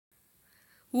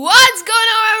What's going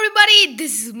on, everybody?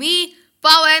 This is me,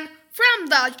 Pawan, from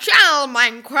the channel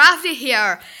Minecraft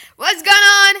here. What's going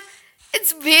on?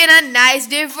 It's been a nice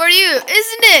day for you,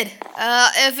 isn't it?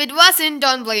 If it wasn't,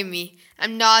 don't blame me.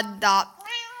 I'm not the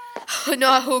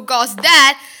who caused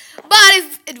that. But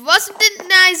if it wasn't a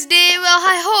nice day, well,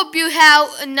 I hope you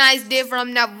have a nice day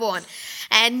from now on.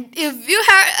 And if you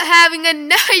are having a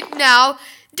night now,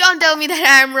 don't tell me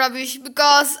that I'm rubbish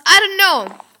because I don't know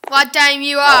what time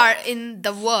you are in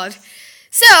the world.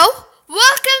 So,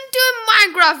 welcome to a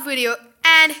Minecraft video,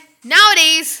 and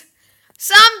nowadays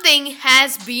something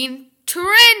has been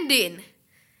trending.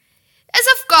 Yes,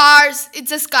 of course,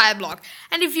 it's a skyblock.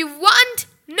 And if you want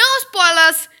no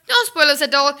spoilers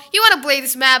at all, you want to play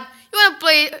this map, you want to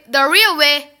play the real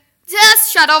way,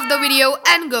 just shut off the video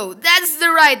and go. That's the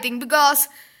right thing because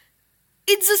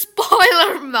it's a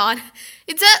spoiler, man.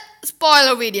 It's a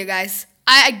spoiler video, guys.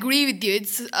 I agree with you,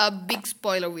 it's a big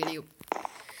spoiler video.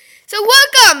 So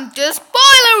welcome to a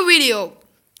spoiler video.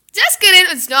 Just kidding,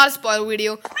 it's not a spoiler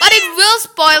video, but it will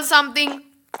spoil something.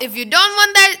 If you don't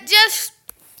want that, just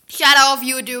shut off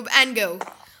YouTube and go.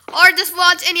 Or just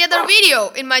watch any other video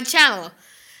in my channel.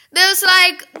 There's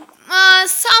like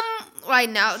there's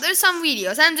some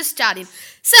videos, I'm just starting.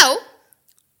 So,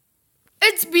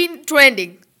 it's been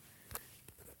trending.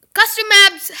 Custom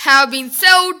maps have been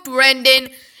so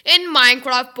trending in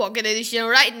Minecraft Pocket Edition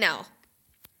right now.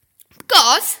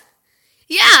 Because,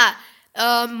 Mojang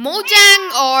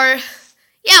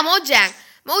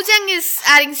is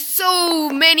adding so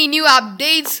many new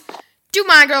updates to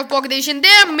Minecraft Pocket Edition. They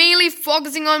are mainly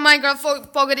focusing on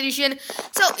Minecraft Pocket Edition.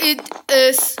 So it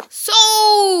is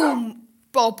so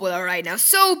popular right now.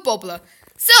 So popular.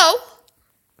 So,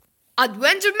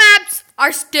 adventure maps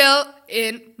are still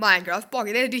in Minecraft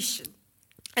Pocket Edition.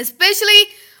 Especially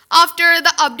after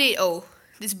the update. Oh,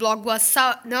 this block was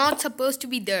not supposed to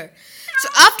be there. So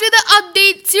after the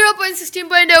update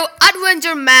 0.16.0,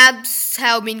 adventure maps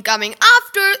have been coming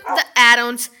after the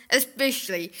add-ons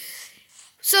especially.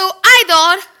 So I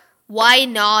thought, why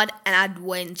not an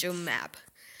adventure map?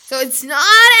 So it's not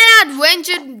an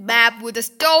adventure map with a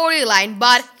storyline,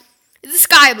 but it's a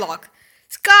skyblock.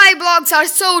 Skyblocks are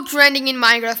so trending in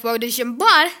Minecraft Pocket Edition,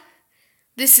 but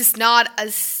this is not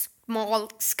a small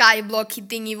skyblock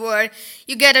thingy where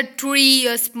you get a tree,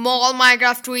 a small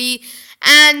Minecraft tree,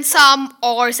 and some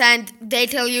ores, and they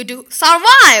tell you to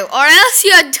survive or else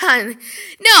you're done.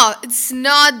 No, it's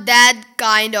not that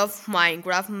kind of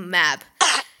Minecraft map.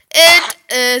 It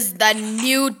is the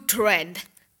new trend.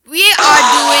 We are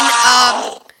doing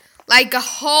like a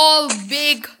whole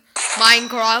big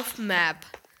Minecraft map,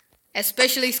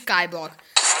 especially skyblock.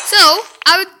 So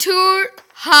I will tour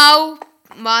how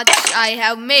much I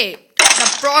have made,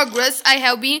 the progress I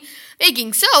have been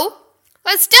making. So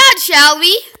let's start, shall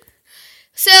we?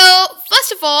 So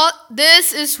first of all,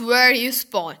 this is where you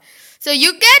spawn. So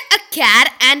you get a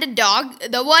cat and a dog.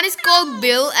 The one is called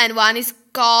Bill and one is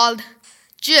called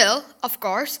Jill, of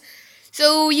course.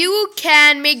 So you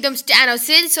can make them stand or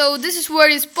sit. So this is where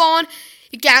you spawn.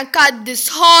 You can cut this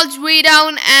whole tree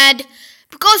down, and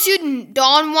because you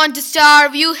don't want to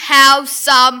starve, you have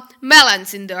some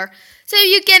melons in there. So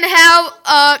you can have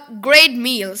a great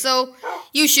meal. So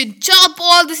you should chop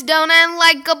all this down and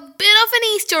like a bit of an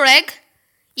Easter egg.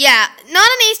 Yeah, not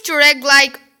an Easter egg,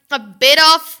 like a bit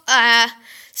of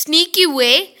sneaky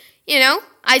way. You know,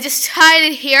 I just hide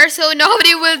it here so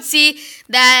nobody will see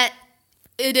that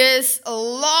it is a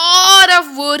lot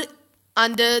of wood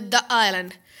under the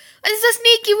island. It's a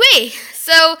sneaky way.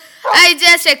 So I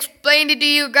just explained it to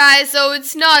you guys, so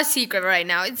it's not a secret right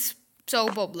now. It's so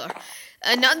popular.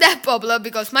 Not that popular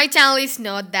because my channel is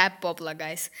not that popular,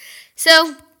 guys.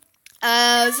 So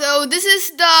this is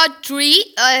the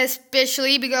tree,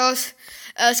 especially because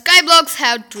skyblocks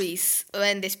have trees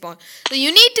when they spawn. So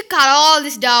you need to cut all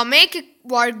this down, make a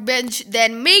workbench,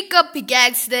 then make a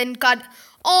pickaxe, then cut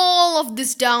all of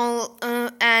this down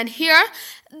and here.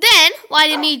 Then what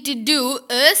you need to do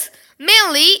is,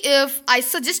 mainly if I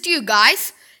suggest you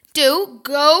guys to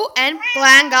go and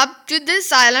plank up to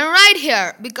this island right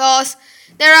here, because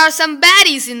there are some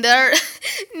baddies in there.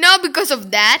 Not because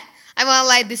of that. I want to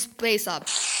light this place up.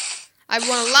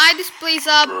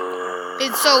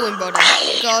 It's so important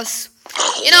because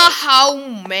you know how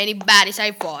many baddies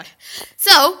I fought.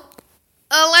 So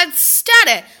let's start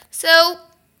it. So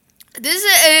this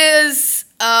is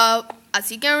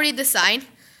as you can read the sign.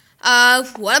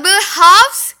 Wanna build a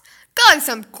house? Collect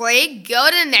some clay, go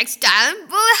to the next island,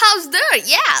 build a house there.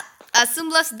 Yeah, as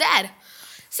simple as that.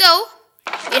 So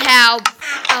we have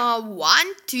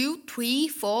 1, 2, 3,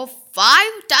 4,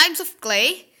 5 types of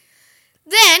clay.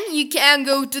 Then you can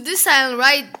go to this island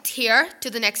right here, to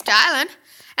the next island,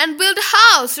 and build a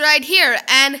house right here.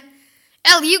 And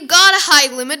L, you got a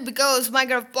height limit because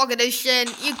Minecraft Pocket Edition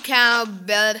you cannot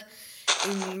build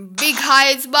in big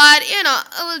heights, but you know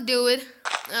I will do it.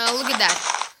 Look at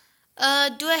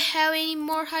that. Do I have any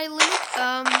more height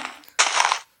limit?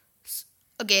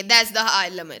 Okay, that's the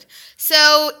height limit.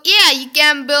 So yeah, you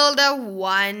can build a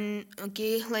one.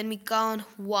 Okay, let me count.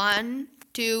 1,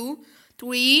 2,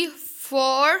 3,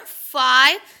 4,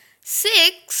 5,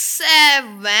 6,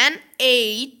 7,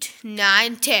 8,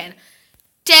 9, 10.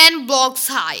 10 blocks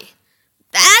high.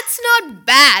 That's not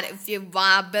bad. If you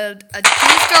wanna build a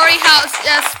 2-story house,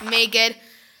 just make it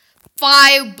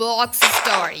 5 blocks a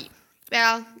story.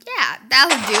 Well, yeah,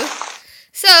 that'll do.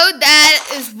 So that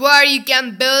is where you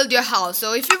can build your house.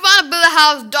 So if you want to build a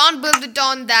house, don't build it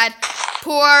on that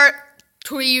poor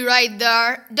tree right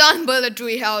there. Don't build a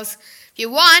tree house. If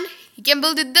you want, you can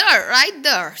build it there, right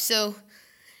there. So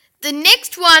the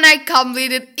next one I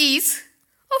completed is,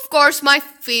 of course, my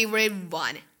favorite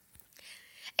one.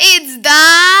 It's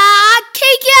the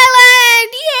Cake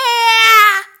Island!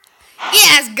 Yeah!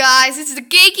 Yes, guys, it's the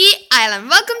Cakey Island.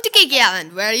 Welcome to Cakey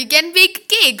Island, where you can bake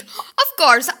cake. Of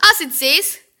course, as it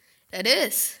says, it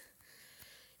is.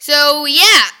 So,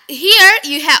 yeah, here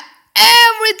you have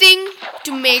everything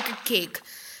to make a cake.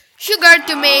 Sugar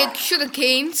to make sugar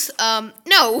canes.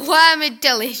 No, what am I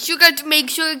telling? Sugar to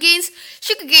make sugar canes.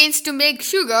 Sugar canes to make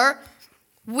sugar.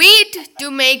 Wheat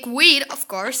to make wheat, of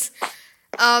course.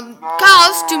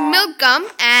 Cows to milk them,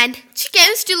 and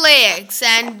chickens to lay eggs.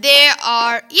 And they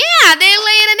are, yeah, they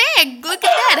laid an egg. Look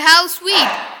at that, how sweet.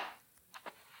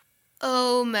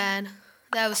 Oh man,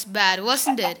 that was bad,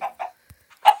 wasn't it?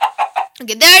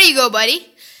 Okay, there you go,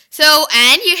 buddy. So,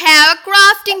 and you have a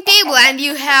crafting table, and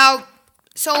you have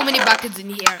so many buckets in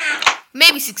here,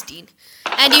 maybe 16.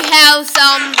 And you have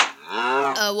some,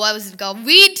 what was it called?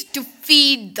 Wheat to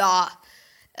feed the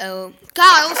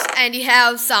cows, and you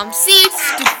have some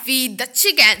seeds to feed the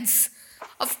chickens,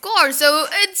 of course. So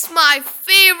it's my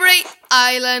favorite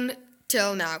island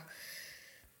till now.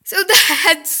 So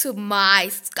that's my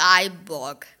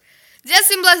skyblock, just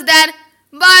simple as that.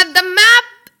 But the map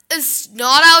is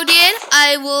not out yet.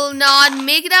 I will not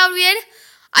make it out yet.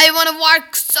 I want to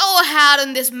work so hard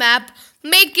on this map,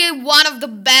 make it one of the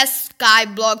best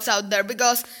skyblocks out there,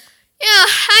 because yeah,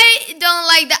 I don't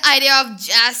like the idea of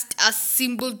just a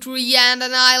simple tree and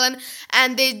an island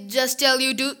and they just tell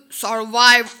you to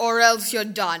survive or else you're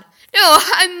done. No,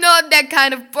 I'm not that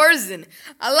kind of person.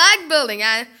 I like building,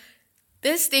 and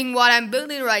this thing what I'm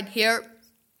building right here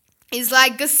is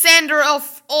like the center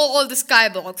of all the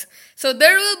skyblocks. So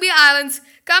there will be islands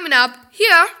coming up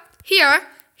here, here,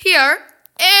 here,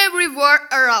 everywhere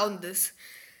around this.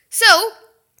 So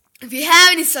if you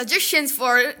have any suggestions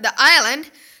for the island,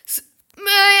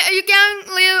 you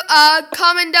can leave a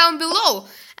comment down below,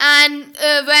 and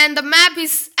when the map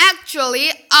is actually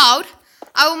out,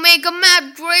 I will make a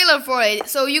map trailer for it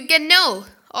so you can know,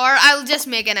 or I'll just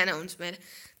make an announcement.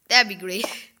 That'd be great.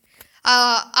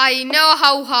 I know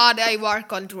how hard I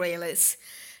work on trailers.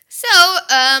 So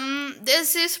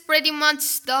this is pretty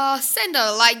much the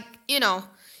center, like, you know,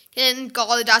 you can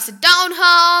call it as a town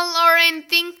hall or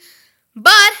anything,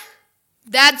 but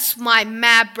that's my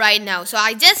map right now. So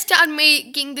I just started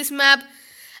making this map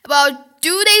about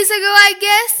 2 days ago, I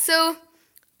guess. So,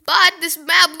 but this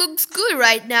map looks good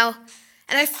right now.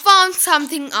 And I found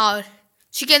something out.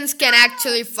 Chickens can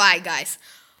actually fly, guys.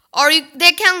 Or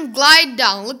they can glide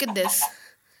down. Look at this.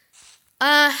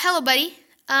 Hello, buddy.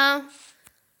 Bye.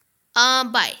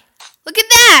 Look at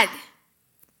that.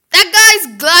 That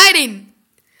guy's gliding.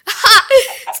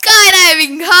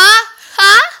 Skydiving, huh?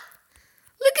 Huh?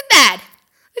 Look at that.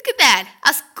 Look at that.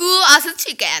 As cool as a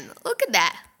chicken. Look at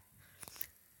that.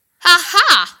 Ha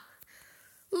ha.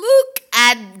 Look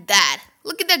at that.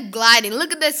 Look at that gliding.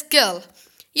 Look at that skill.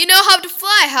 You know how to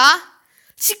fly, huh?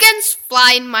 Chickens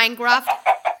fly in Minecraft.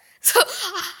 So,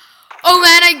 oh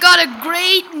man, I got a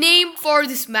great name for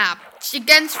this map.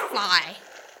 Chickens fly.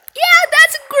 Yeah,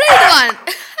 that's a great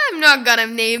one. I'm not gonna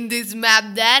name this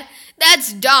map that.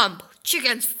 That's dumb.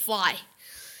 Chickens fly.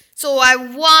 So I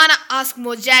wanna ask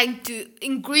Mojang to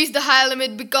increase the height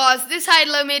limit, because this height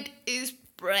limit is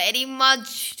pretty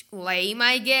much lame,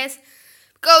 I guess.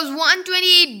 Because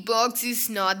 128 blocks is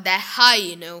not that high,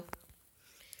 you know.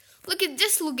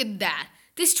 Just look at that.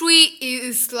 This tree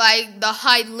is like the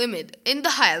height limit. In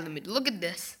the height limit, look at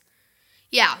this.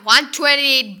 Yeah,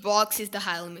 128 blocks is the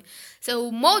height limit.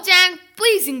 So Mojang,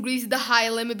 please increase the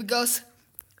height limit, because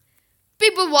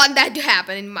people want that to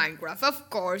happen in Minecraft. Of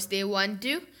course they want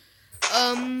to.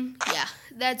 Yeah,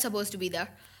 that's supposed to be there.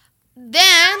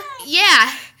 Then,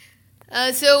 yeah,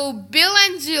 So Bill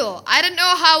and Jill. I don't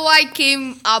know how I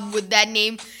came up with that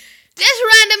name. Just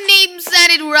random names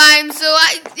and it rhymes. So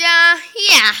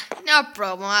yeah, no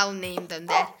problem. I'll name them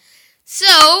that.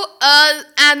 So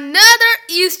another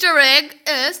Easter egg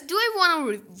is. Do I want to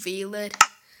reveal it?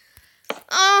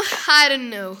 Oh, I don't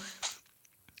know.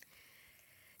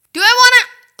 Do I want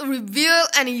to reveal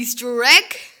an Easter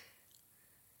egg?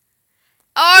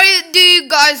 Or do you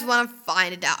guys want to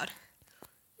find it out?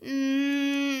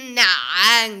 Nah,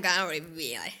 I ain't gonna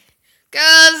reveal it. Cause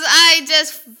I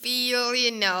just feel,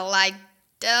 like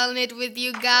telling it with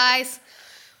you guys.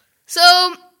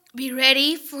 So, be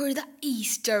ready for the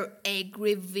Easter egg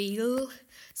reveal.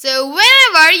 So,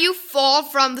 whenever you fall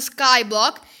from the sky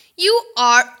block, you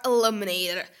are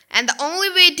eliminated. And the only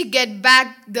way to get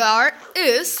back there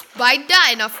is by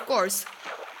dying, of course.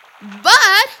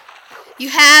 But you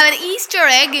have an Easter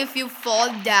egg if you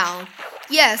fall down.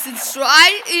 Yes, it's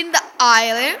right in the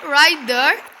island, right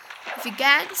there. If you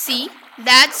can see,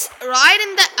 that's right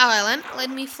in the island. Let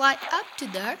me fly up to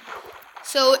there.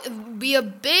 So be a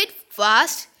bit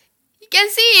fast. You can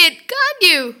see it, can't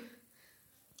you?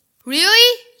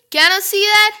 Really? Cannot see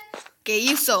that? Okay,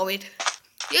 you saw it.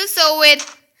 You saw it.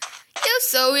 You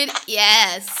saw it.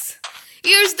 Yes.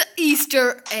 Here's the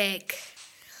Easter egg.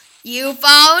 You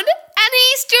found an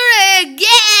Easter egg!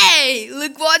 Yay!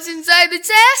 Look what's inside the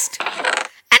chest.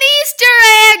 An Easter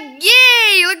egg!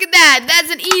 Yay! Look at that. That's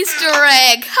an Easter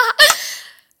egg.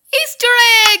 Easter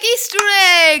egg! Easter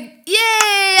egg!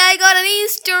 Yay! I got an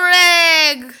Easter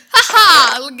egg!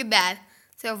 Haha! Look at that.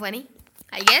 So funny,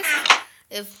 I guess.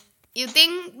 If you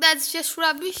think that's just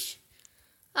rubbish,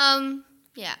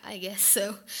 yeah, I guess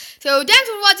so. So thanks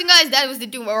for watching, guys. That was the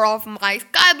tour of my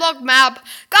Skyblock map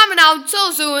coming out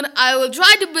so soon. I will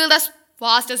try to build as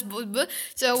fast as possible.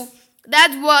 So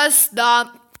that was the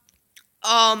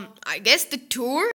I guess the tour.